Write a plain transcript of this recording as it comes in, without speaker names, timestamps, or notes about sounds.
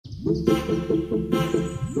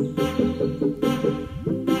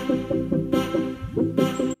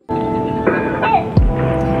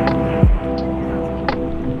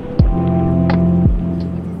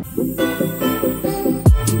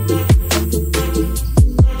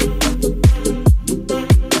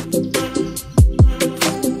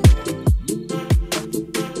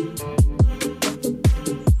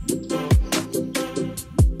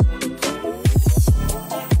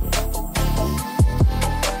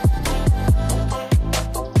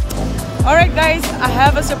Alright guys, I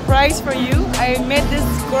have a surprise for you. I met this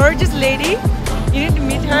gorgeous lady. You need to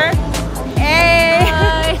meet her. Hey!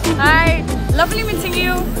 Hi! Hi! Lovely meeting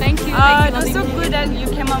you. Thank you. It was so good that you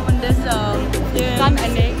came up on this film.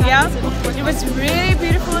 Yeah, it was really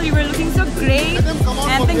beautiful. You were looking so great.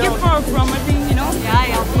 And thank you for promoting, you know.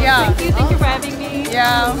 Yeah. Thank you for having me.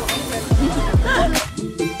 Yeah.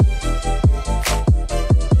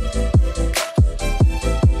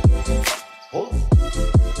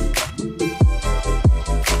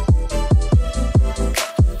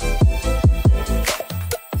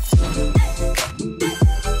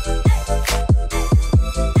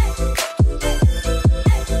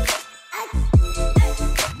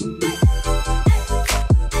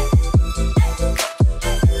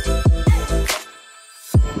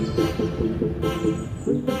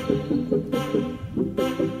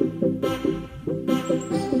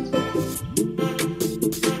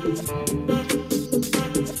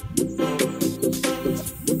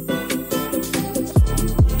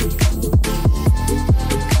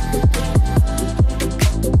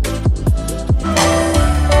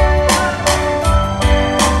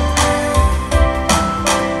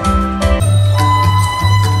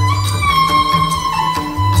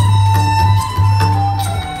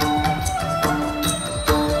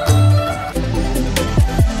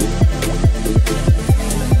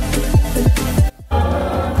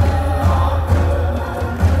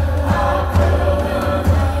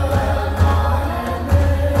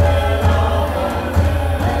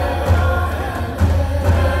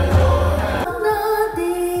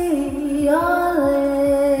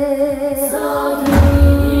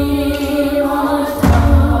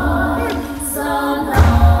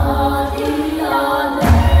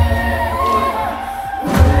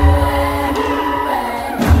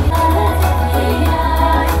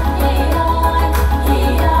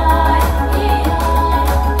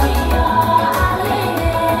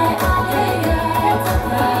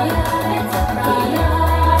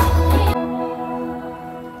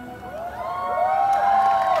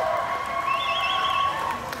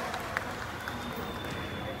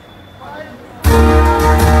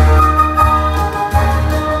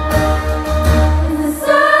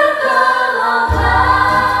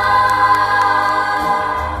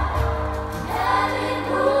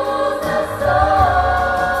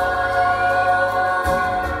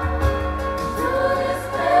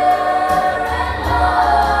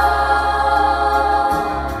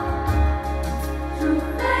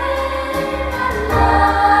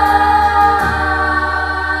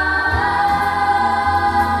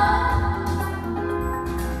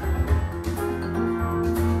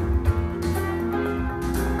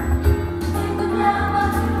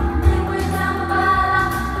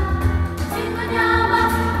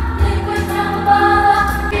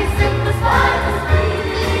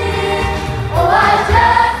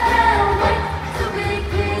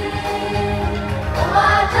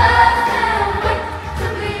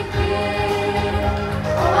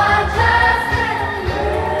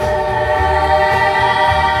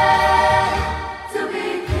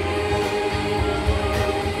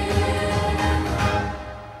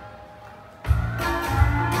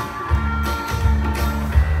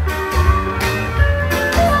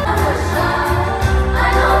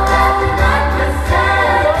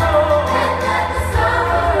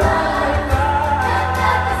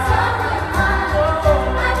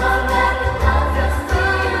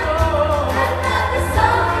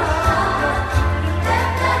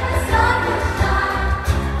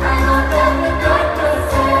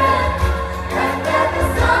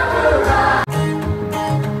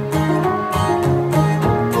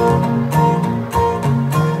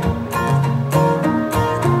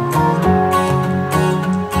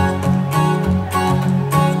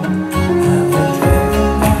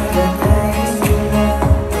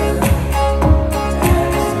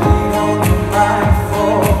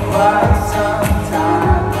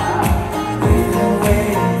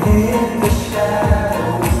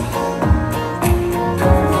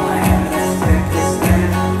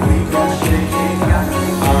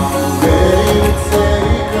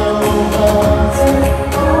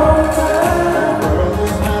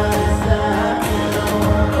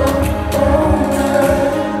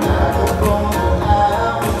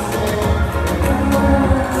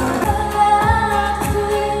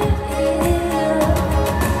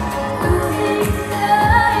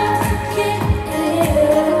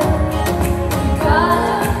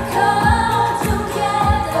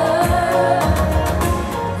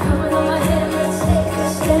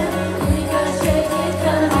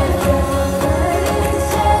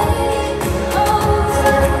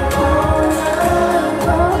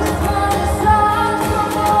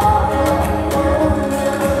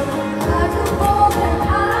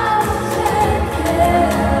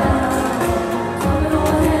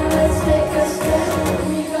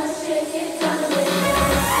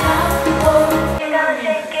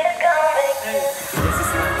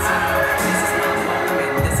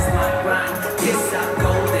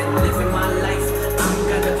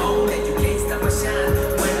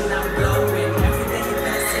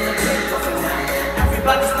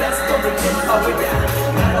 best, don't begin over that.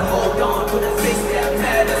 Gotta hold on to the things that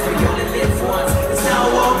matters. We only live once, it's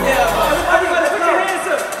now or never. Everybody put your hands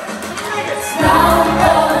up. It's now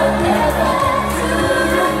or never.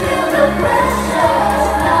 To feel the pressure.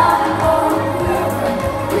 Now or never.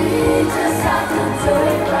 We just have to do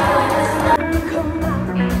it right. Come on,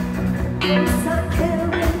 yes I can.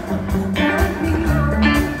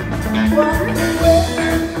 Walk away,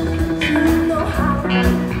 you know how.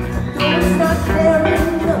 Don't stop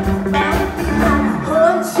caring about me.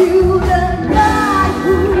 Hunt you the night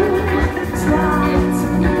who tried to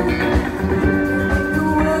make the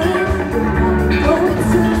world goodbye. Oh, it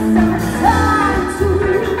took some time to.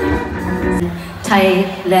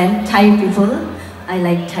 Thailand, Thai people, I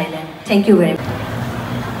like Thailand. Thank you very much.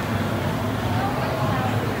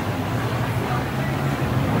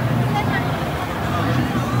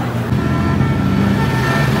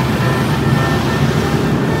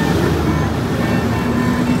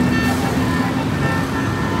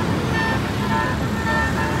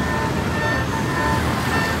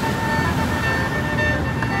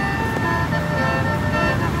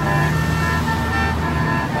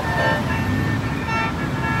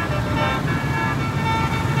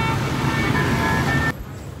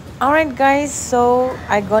 Alright guys, so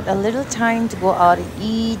I got a little time to go out and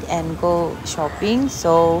eat and go shopping,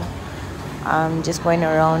 so I'm just going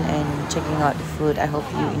around and checking out the food. I hope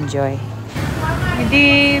you enjoy. Jadi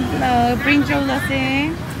brinjal আছে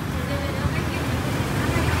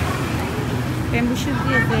bamboo shoot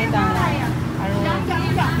আছে ডাঙৰ আৰু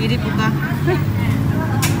বিৰি পোকা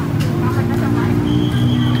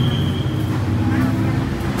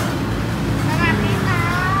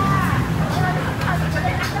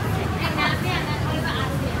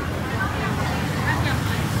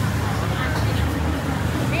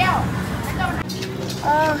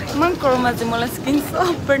Man korma my skin so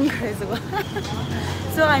burn crazy.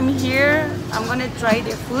 So I'm here. I'm gonna try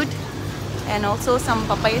their food and also some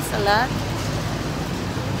papaya salad.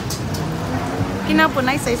 Kina po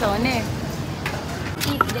nice size one.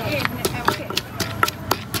 Eat there. Okay.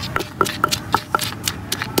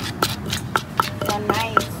 So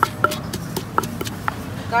nice.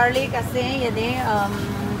 Garlic kasi yade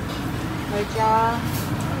merja.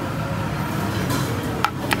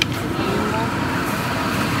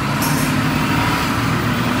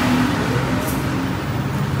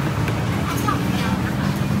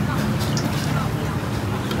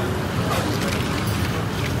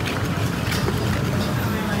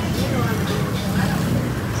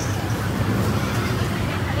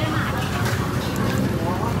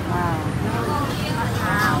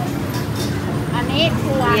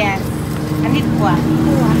 Yes, I need kuah.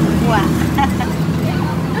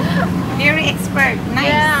 Very expert, nice.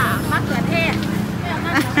 Yeah, มะเขือเทศ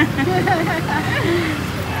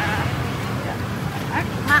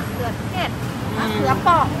มะเขือเทศ มะเขือเป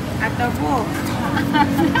อก Adobo.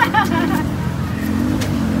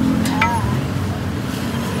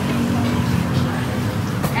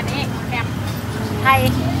 อันนี้แบบไทย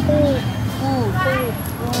ปู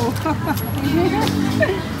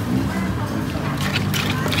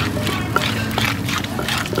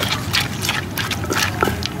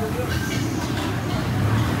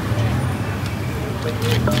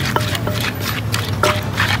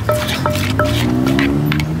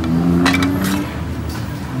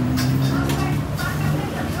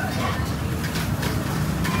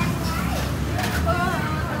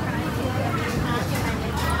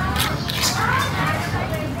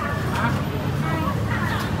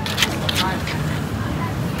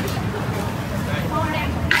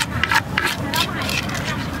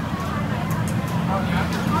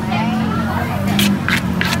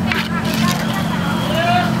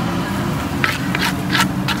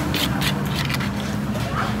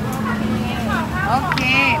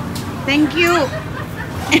Okay, thank you,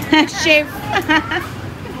 chef.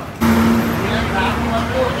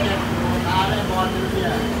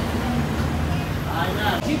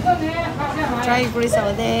 Try puri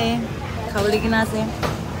salade. Kaale kina se.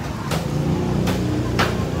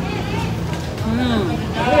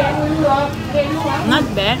 Not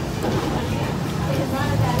bad.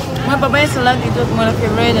 My papaya salad itu my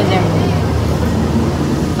favorite aja.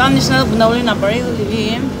 National बनाउली ना पड़े तो भी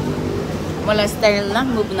वाला style ना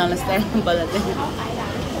वो बनाना style बदलते हैं.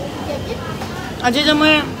 आज जब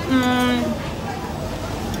मैं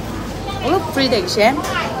वो लोग free देखते हैं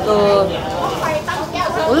तो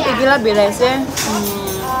वो लोग इकला बिल्ला से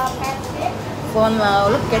phone वो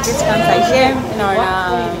लोग कैसे kan साइज़ और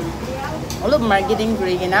वो लोग marketing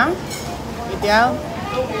करेंगे ना इतना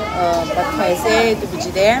pakai se itu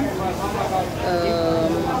bijide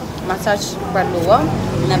massage perlu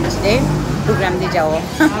na bijide program đi chào.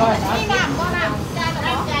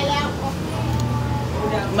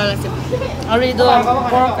 Malasip. Already do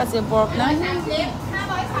pork kasi pork na.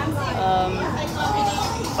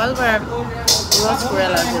 Palvar was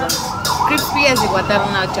kurela sila. Crispy as igual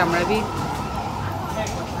na chamra bi.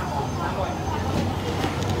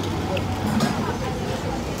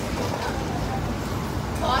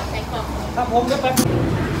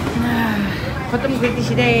 Khotm kriti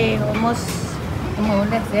today almost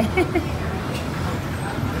almost eh.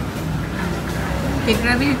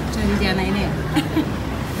 Kekra bhi chali jana ini.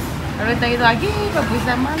 Aur tai to agi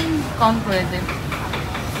paisa man count kore the.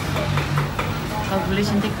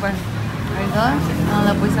 Calculation tik par. Ayo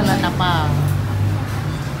la paisa la tapa.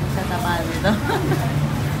 Paisa tapa gitu.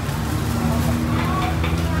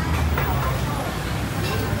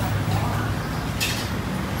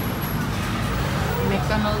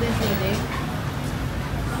 McDonald's is here.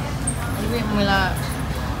 Ini mula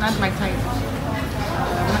not my type.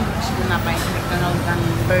 Man gusto na pa McDonald's kan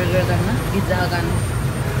burger kan na pizza kan.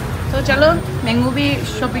 So chalo mengu bhi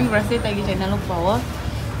shopping rase tagi china log pawo.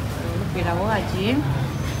 Log pirawo aji.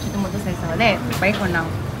 Chito moto sai sawale bye for now.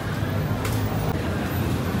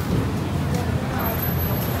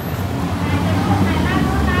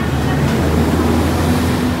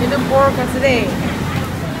 Ito pork kasi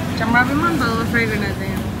Chamra bhi man bawa fry karna hai.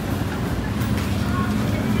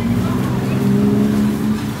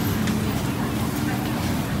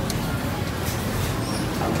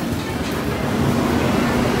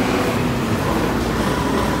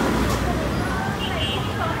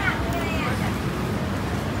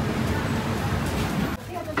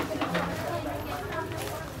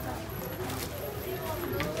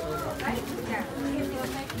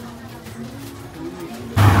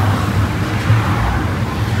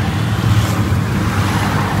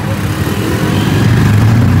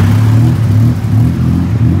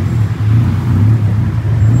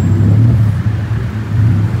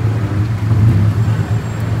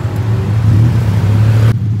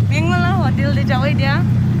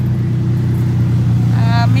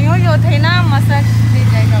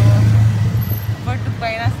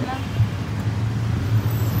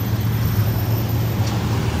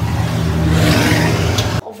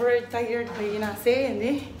 Tired bhai na se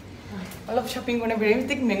ande alop shopping kone bhai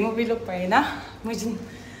tik mengo bhi log pai na mujin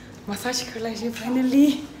massage karla je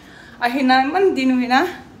finally ahina man din huina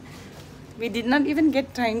we did not even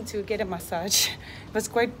get time to get a massage. It was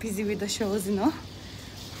quite busy with the shows, you know.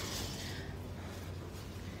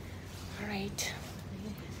 All right,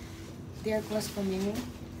 they are closed for mengo.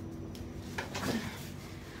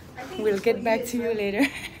 We'll get back to you later.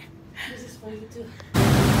 This is for you too.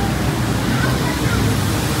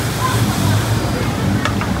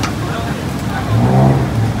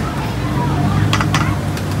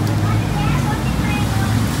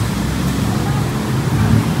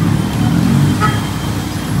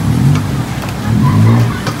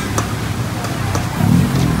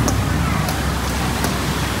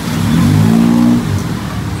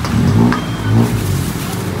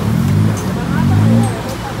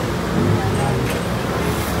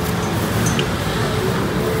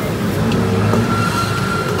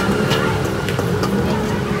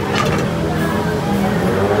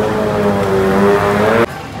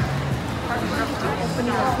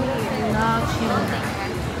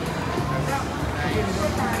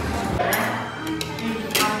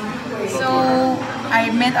 I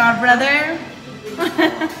met our brother.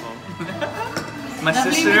 My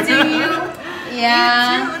Lovely sister. meeting you.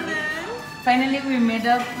 Yeah. Finally we met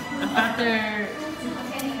up after,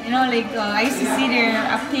 you know, like I used to see their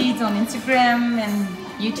updates on Instagram and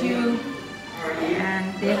YouTube, and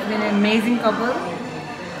they've been an amazing couple.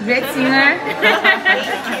 Great singer.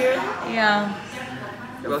 Thank you. Yeah.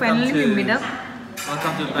 So Welcome finally we to- met up.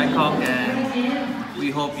 Welcome to Bangkok, and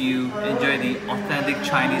we hope you enjoy the authentic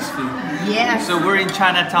Chinese food. Yes. So we're in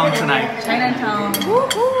Chinatown tonight. Chinatown.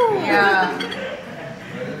 Woohoo! Yeah.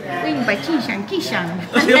 Wing by Kishan, Kishan.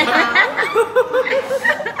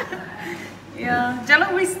 Yeah.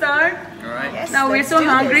 Jalo, we start. All right. Yes. Now we're Let's so do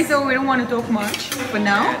hungry, this. so we don't want to talk much for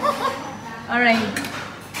now. All right.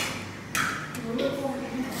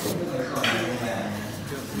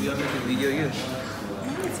 We want me to video you.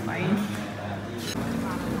 It's fine.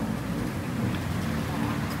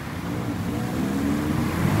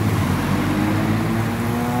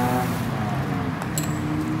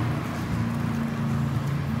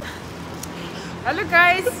 Hello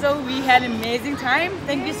guys, so we had an amazing time.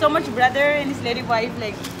 Thank you so much, brother and his lady wife.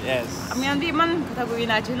 Like, Yes. so good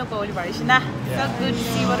to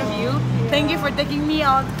see both of you. Thank you for taking me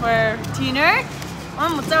out for dinner.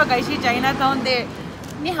 Chinatown there.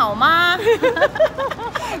 你好吗?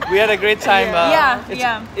 We had a great time.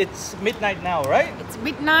 Yeah. It's midnight now, right? It's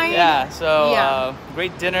midnight. Yeah. So Yeah.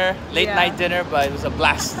 Great dinner, late night dinner, but it was a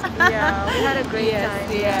blast. Yeah, we had a great time.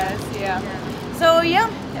 Yes. So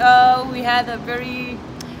we had a very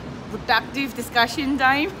productive discussion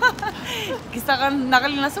time. Kita kan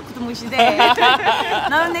nakalinasok kutumo siya de.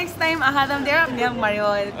 Now next time ahadam there niyang Mario.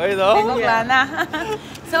 Ay, no? Bangkok lana.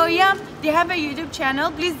 So do you have a YouTube channel?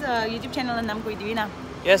 Please YouTube channel na nam ko idiwi na.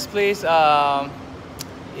 Yes, please.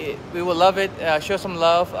 We will love it. Show some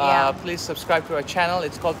love. Please subscribe to our channel.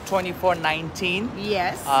 It's called 2419.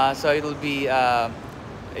 Yes. So it'll be a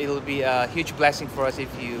huge blessing for us if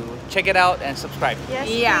you check it out and subscribe. Yes,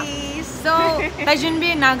 Yeah. please. So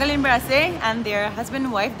Tajunbi Nagaland Brase and their husband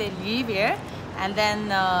and wife, they live here, and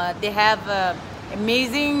then they have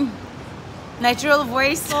amazing natural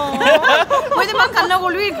voice. Pwede man kanna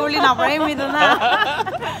guli na pare mi dona.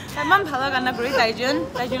 Tamam bhala kanna guli Tajun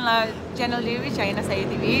la channel live China side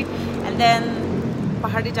TV, and then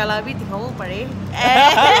pahadi chala bhi dikhao pare.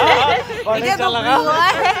 Party chalaga.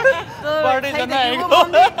 Party jana ego.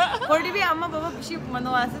 Party bhi amma baba bishi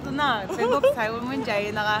mano ase to na Facebook side mein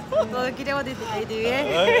jai na to kite ko dikhai diye.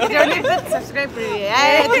 Journey पे subscribe करिए.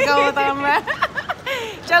 दिखाओ तो हमरा.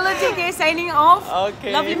 Chalo ठीक है, signing off.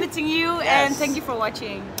 Okay. Lovely meeting you and thank you for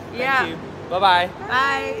watching. Thank you. Bye-bye.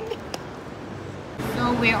 Bye.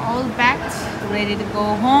 So we're all packed, ready to go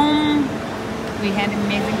home. We had an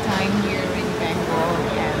amazing time here in Bangkok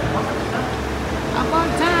and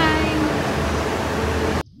about time.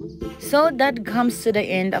 So that comes to the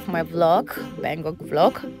end of my vlog, Bangkok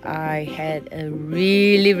vlog. I had a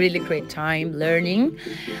really great time learning.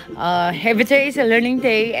 Every day is a learning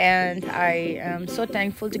day, and I am so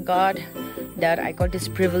thankful to God that I got this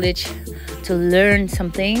privilege to learn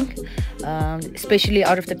something, especially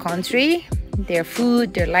out of the country, their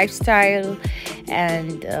food, their lifestyle,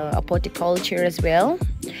 and about the culture as well.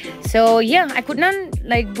 So I could not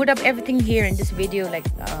put up everything here in this video,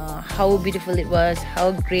 how beautiful it was,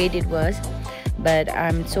 how great it was, but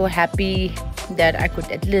I'm so happy that I could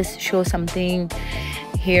at least show something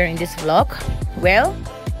here in this vlog. Well,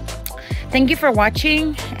 thank you for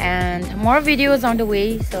watching, and more videos on the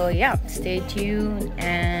way, so stay tuned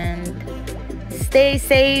and stay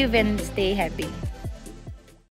safe and stay happy.